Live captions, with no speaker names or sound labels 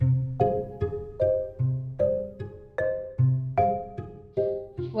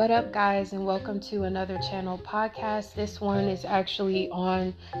What up, guys, and welcome to another channel podcast. This one is actually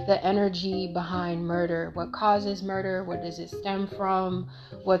on the energy behind murder. What causes murder? What does it stem from?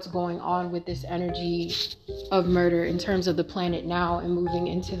 What's going on with this energy of murder in terms of the planet now and moving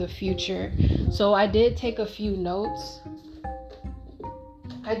into the future? So I did take a few notes.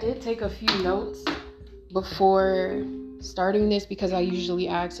 Before starting this because I usually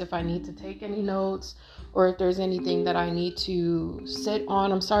ask if I need to take any notes or if there's anything that I need to sit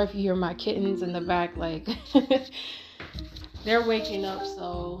on. I'm sorry if you hear my kittens in the back, like they're waking up,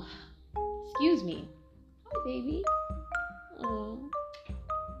 so excuse me. Hi, baby. Oh,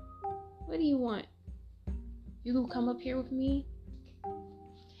 what do you want? You gonna come up here with me?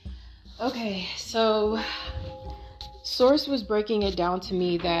 Okay, so Source was breaking it down to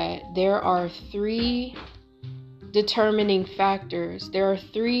me that there are three determining factors. There are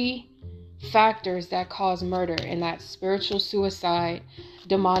three factors that cause murder, and that's spiritual suicide,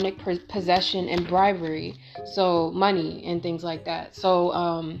 demonic possession, and bribery. So money and things like that. So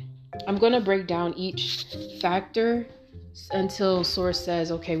I'm going to break down each factor until Source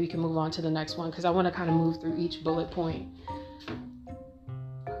says, okay, we can move on to the next one, because I want to kind of move through each bullet point.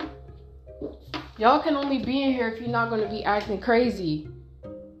 Y'all can only be in here if you're not going to be acting crazy.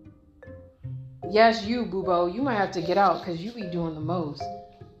 Yes, you, boo-bo. You might have to get out because you be doing the most.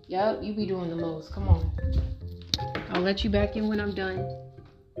 Yep, you be doing the most. Come on. I'll let you back in when I'm done.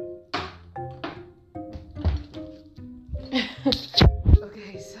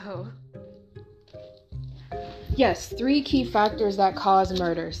 Okay, so yes, three key factors that cause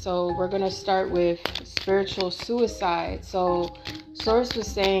murder. So we're going to start with spiritual suicide. So Source was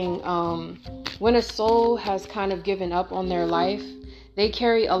saying when a soul has kind of given up on their life, they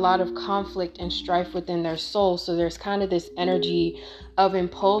carry a lot of conflict and strife within their soul. So there's kind of this energy of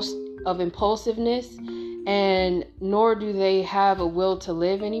impulsiveness, and nor do they have a will to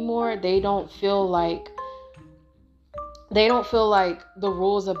live anymore. They don't feel like the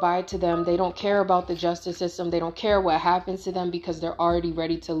rules abide to them. They don't care about the justice system. They don't care what happens to them because they're already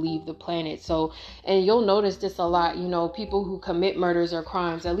ready to leave the planet. So, and you'll notice this a lot, people who commit murders or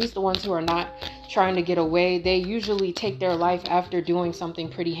crimes, at least the ones who are not trying to get away, they usually take their life after doing something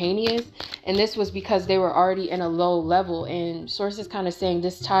pretty heinous. And this was because they were already in a low level. And Source is kind of saying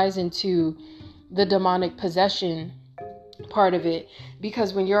this ties into the demonic possession part of it,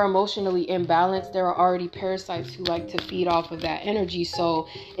 because when you're emotionally imbalanced, there are already parasites who like to feed off of that energy. So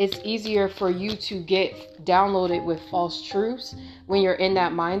it's easier for you to get downloaded with false truths when you're in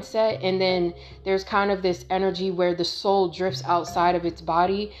that mindset. And then there's kind of this energy where the soul drifts outside of its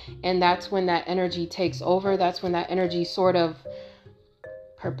body, and that's when that energy takes over. That's when that energy sort of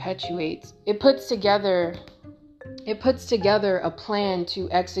perpetuates. It puts together a plan to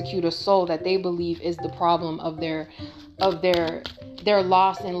execute a soul that they believe is the problem of their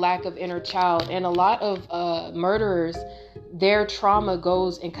loss and lack of inner child. And a lot of murderers, their trauma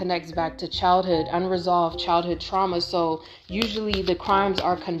goes and connects back to childhood, unresolved childhood trauma. So usually the crimes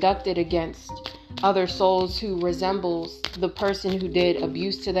are conducted against other souls who resembles the person who did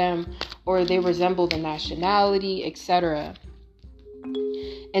abuse to them, or they resemble the nationality, etc.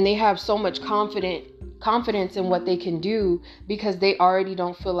 And they have so much confidence in what they can do because they already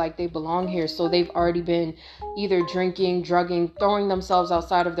don't feel like they belong here. So they've already been either drinking, drugging, throwing themselves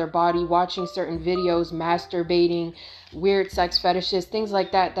outside of their body, watching certain videos, masturbating, weird sex fetishes, things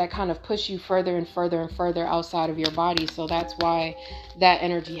like that kind of push you further and further and further outside of your body. So that's why that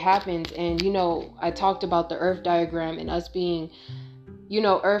energy happens. And I talked about the earth diagram and us being,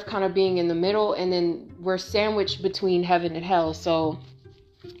 earth kind of being in the middle, and then we're sandwiched between heaven and hell. So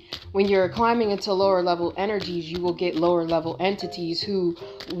when you're climbing into lower level energies, you will get lower level entities who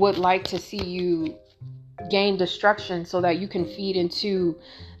would like to see you gain destruction so that you can feed into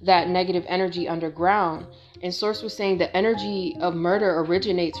that negative energy underground. And Source was saying the energy of murder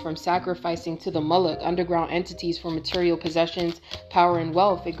originates from sacrificing to the Moloch, underground entities, for material possessions, power, and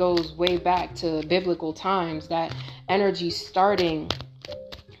wealth. It goes way back to biblical times, that energy starting.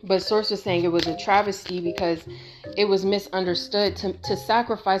 But Source was saying it was a travesty because it was misunderstood. To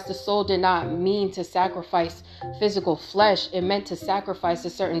sacrifice the soul did not mean to sacrifice physical flesh. It meant to sacrifice a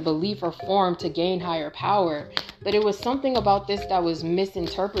certain belief or form to gain higher power. But it was something about this that was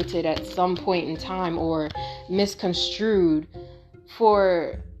misinterpreted at some point in time, or misconstrued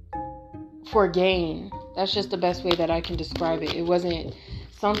for gain. That's just the best way that I can describe it. It wasn't,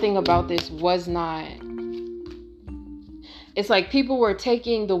 something about this was not. It's like people were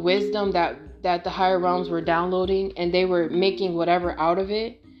taking the wisdom that the higher realms were downloading, and they were making whatever out of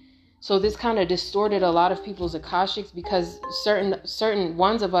it. So this kind of distorted a lot of people's Akashics, because certain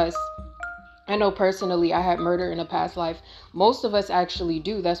ones of us I know personally I had murder in a past life. Most of us actually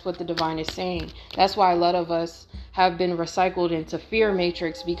do. That's what the divine is saying. That's why a lot of us have been recycled into fear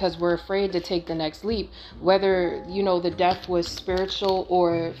matrix, because we're afraid to take the next leap, whether, the death was spiritual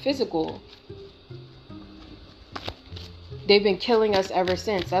or physical. They've been killing us ever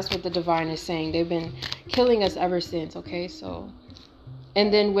since. That's what the divine is saying. They've been killing us ever since. Okay, so,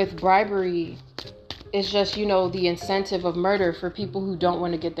 and then with bribery, it's just, the incentive of murder for people who don't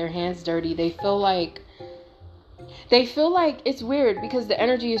want to get their hands dirty. They feel like it's weird, because the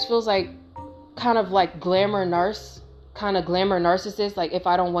energy feels like kind of like glamour narcissist. Like, if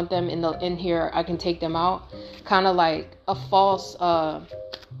I don't want them in here, I can take them out. Kind of like a false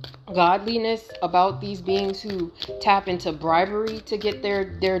godliness about these beings who tap into bribery to get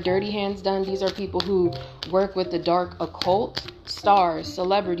their dirty hands done. These are people who work with the dark occult, stars,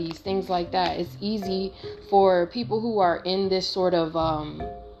 celebrities, things like that. It's easy for people who are in this sort of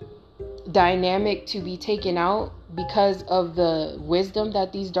dynamic to be taken out because of the wisdom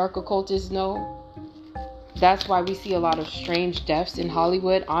that these dark occultists know. That's why we see a lot of strange deaths in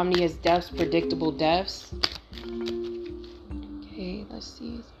Hollywood, ominous deaths, predictable deaths. Okay, let's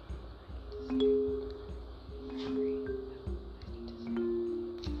see.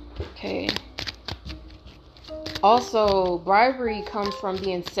 Okay. Also, bribery comes from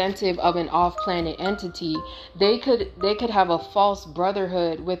the incentive of an off-planet entity. They could have a false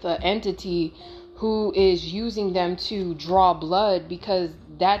brotherhood with an entity who is using them to draw blood, because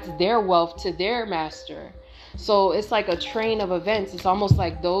that's their wealth to their master. So it's like a train of events. It's almost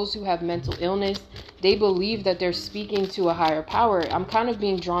like those who have mental illness, they believe that they're speaking to a higher power. I'm kind of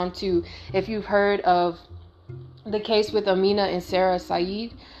being drawn to, if you've heard of the case with Amina and Sarah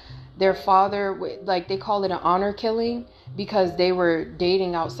Saeed, their father, like, they call it an honor killing, because they were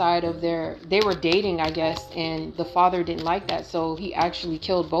dating they were dating, I guess, and the father didn't like that. So he actually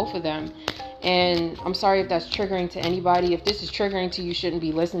killed both of them. And I'm sorry if that's triggering to anybody. If this is triggering to you, shouldn't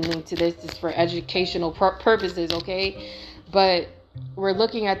be listening to this. It's for educational purposes, okay? But we're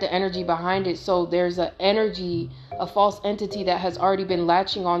looking at the energy behind it. So there's a false entity that has already been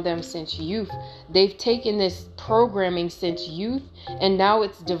latching on them since youth. They've taken this programming since youth, and now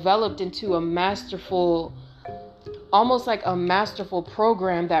it's developed into almost like a masterful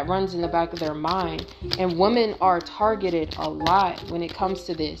program that runs in the back of their mind. And women are targeted a lot when it comes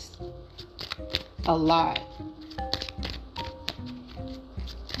to this. A lot.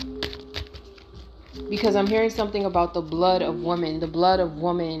 Because I'm hearing something about the blood of woman. The blood of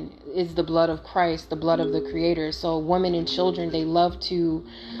woman is the blood of Christ, the blood of the Creator. So women and children, they love to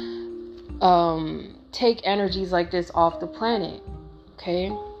take energies like this off the planet.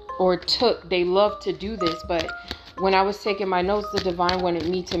 Okay? They love to do this. But when I was taking my notes, the divine wanted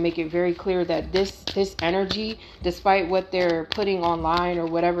me to make it very clear that this energy, despite what they're putting online or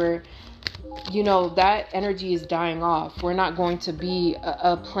whatever, that energy is dying off. We're not going to be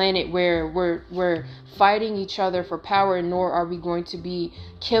a planet where we're fighting each other for power, nor are we going to be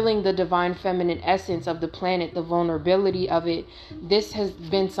killing the divine feminine essence of the planet, the vulnerability of it. This has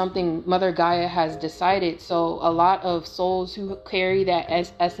been something Mother Gaia has decided. So a lot of souls who carry that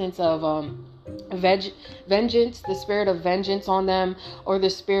essence of vengeance, the spirit of vengeance on them, or the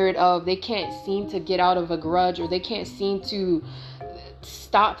spirit of they can't seem to get out of a grudge, or they can't seem to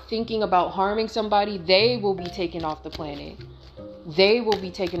stop thinking about harming somebody, they will be taken off the planet. They will be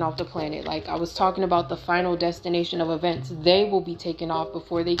taken off the planet. Like I was talking about the final destination of events, they will be taken off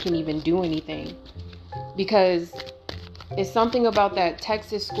before they can even do anything. Because it's something about that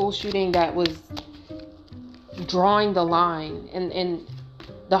Texas school shooting that was drawing the line, and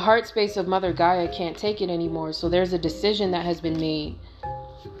the heart space of Mother Gaia can't take it anymore. So there's a decision that has been made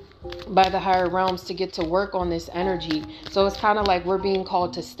by the higher realms to get to work on this energy. So it's kind of like we're being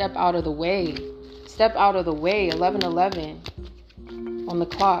called to step out of the way. Step out of the way. 11:11 on the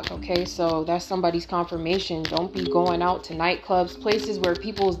clock. Okay, so that's somebody's confirmation. Don't be going out to nightclubs, places where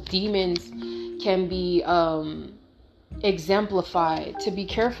people's demons can be exemplified. To be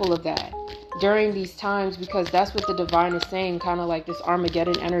careful of that during these times, because that's what the divine is saying, kind of like this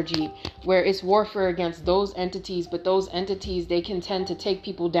Armageddon energy, where it's warfare against those entities, but those entities, they can tend to take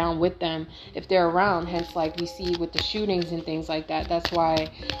people down with them if they're around. Hence, like we see with the shootings and things like that. That's why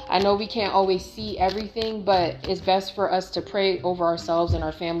I know we can't always see everything, but it's best for us to pray over ourselves and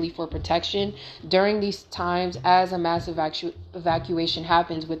our family for protection during these times as a mass evacuation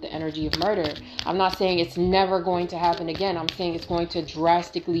happens with the energy of murder. I'm not saying it's never going to happen again. I'm saying it's going to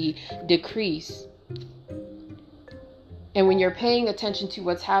drastically decrease. And when you're paying attention to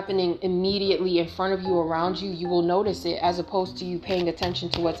what's happening immediately in front of you, around you, you will notice it, as opposed to you paying attention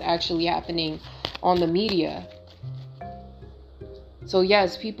to what's actually happening on the media. So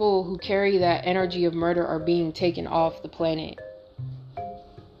yes, people who carry that energy of murder are being taken off the planet.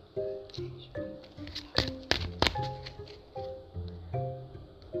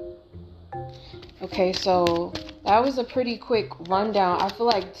 Okay, so that was a pretty quick rundown. I feel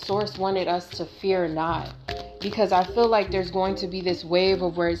like Source wanted us to fear not, because I feel like there's going to be this wave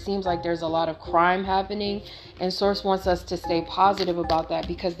of where it seems like there's a lot of crime happening, and Source wants us to stay positive about that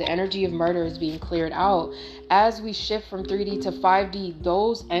because the energy of murder is being cleared out. As we shift from 3D to 5D,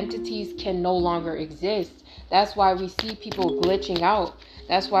 those entities can no longer exist. That's why we see people glitching out.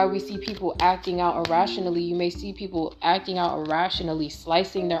 That's why we see people acting out irrationally. You may see people acting out irrationally,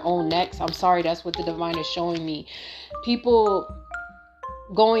 slicing their own necks. I'm sorry, that's what the divine is showing me. People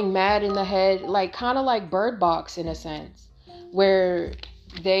going mad in the head, like kind of like Bird Box in a sense, where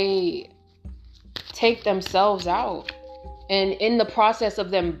they take themselves out. And in the process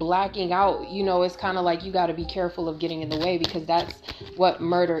of them blacking out, you know, it's kind of like you got to be careful of getting in the way, because that's what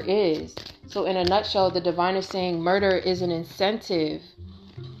murder is. So in a nutshell, the divine is saying murder is an incentive.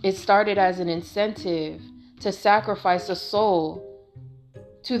 It started as an incentive to sacrifice a soul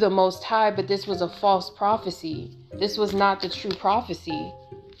to the Most High, but this was a false prophecy. This was not the true prophecy.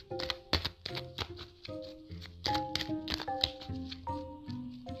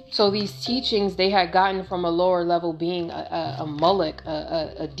 So these teachings they had gotten from a lower level being, a Moloch,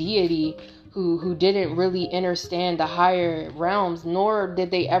 a deity who didn't really understand the higher realms, nor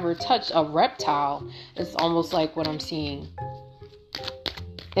did they ever touch a reptile. It's almost like what I'm seeing.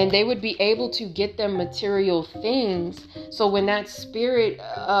 And they would be able to get them material things. So when that spirit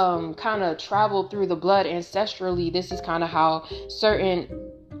kind of traveled through the blood ancestrally, this is kind of how certain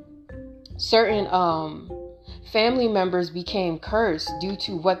family members became cursed due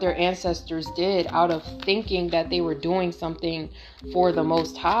to what their ancestors did out of thinking that they were doing something for the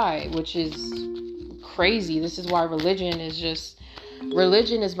Most High, which is crazy. This is why religion is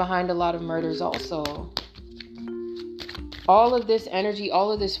behind a lot of murders also. All of this energy,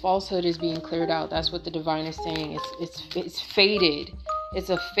 all of this falsehood is being cleared out. That's what the divine is saying. It's faded. It's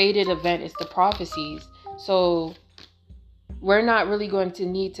a faded event. It's the prophecies. So we're not really going to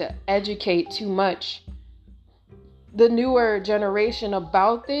need to educate too much the newer generation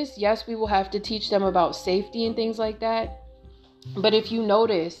about this. Yes, we will have to teach them about safety and things like that. But if you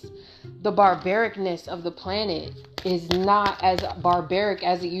notice, the barbaricness of the planet is not as barbaric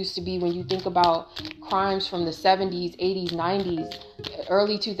as it used to be when you think about crimes from the 70s, 80s, 90s,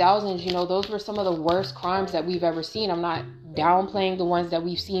 early 2000s. You know, those were some of the worst crimes that we've ever seen. I'm not downplaying the ones that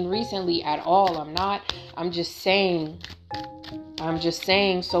we've seen recently at all. I'm just saying.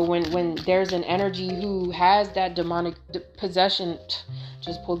 So when there's an energy who has that demonic possession,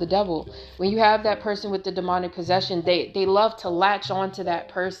 just pull the devil. When you have that person with the demonic possession, they love to latch onto that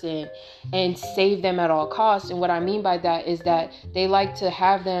person and save them at all costs. And what I mean by that is that they like to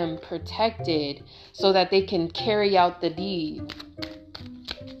have them protected so that they can carry out the deed.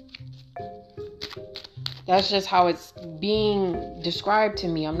 That's just how it's being described to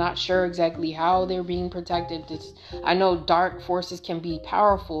me. I'm not sure exactly how they're being protected. I know dark forces can be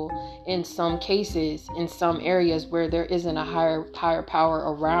powerful in some cases, in some areas where there isn't a higher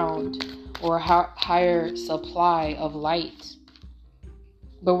power around or a higher supply of light.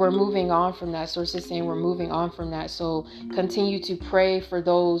 But we're moving on from that. Source is saying we're moving on from that. So continue to pray for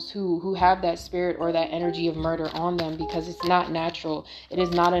those who have that spirit or that energy of murder on them, because it's not natural. It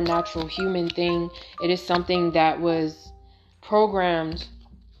is not a natural human thing. It is something that was programmed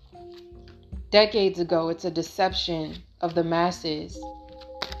decades ago. It's a deception of the masses.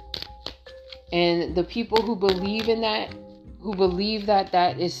 And the people who believe in that, who believe that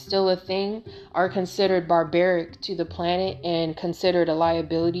that is still a thing, are considered barbaric to the planet and considered a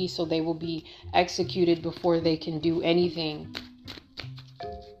liability, so they will be executed before they can do anything.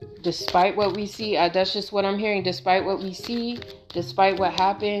 Despite what we see, that's just what I'm hearing, despite what we see, despite what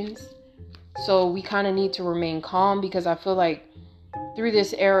happens. So we kind of need to remain calm, because I feel like through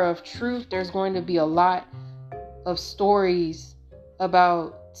this era of truth, there's going to be a lot of stories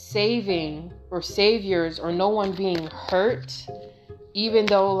about saving or saviors or no one being hurt, even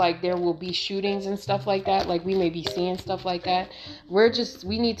though like there will be shootings and stuff like that. Like we may be seeing stuff like that.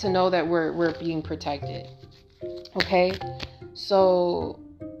 We need to know that we're being protected. Okay, so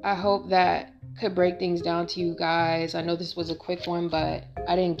I hope that could break things down to you guys. I know this was a quick one, but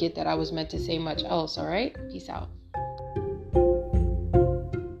I didn't get that I was meant to say much else. All right, peace out.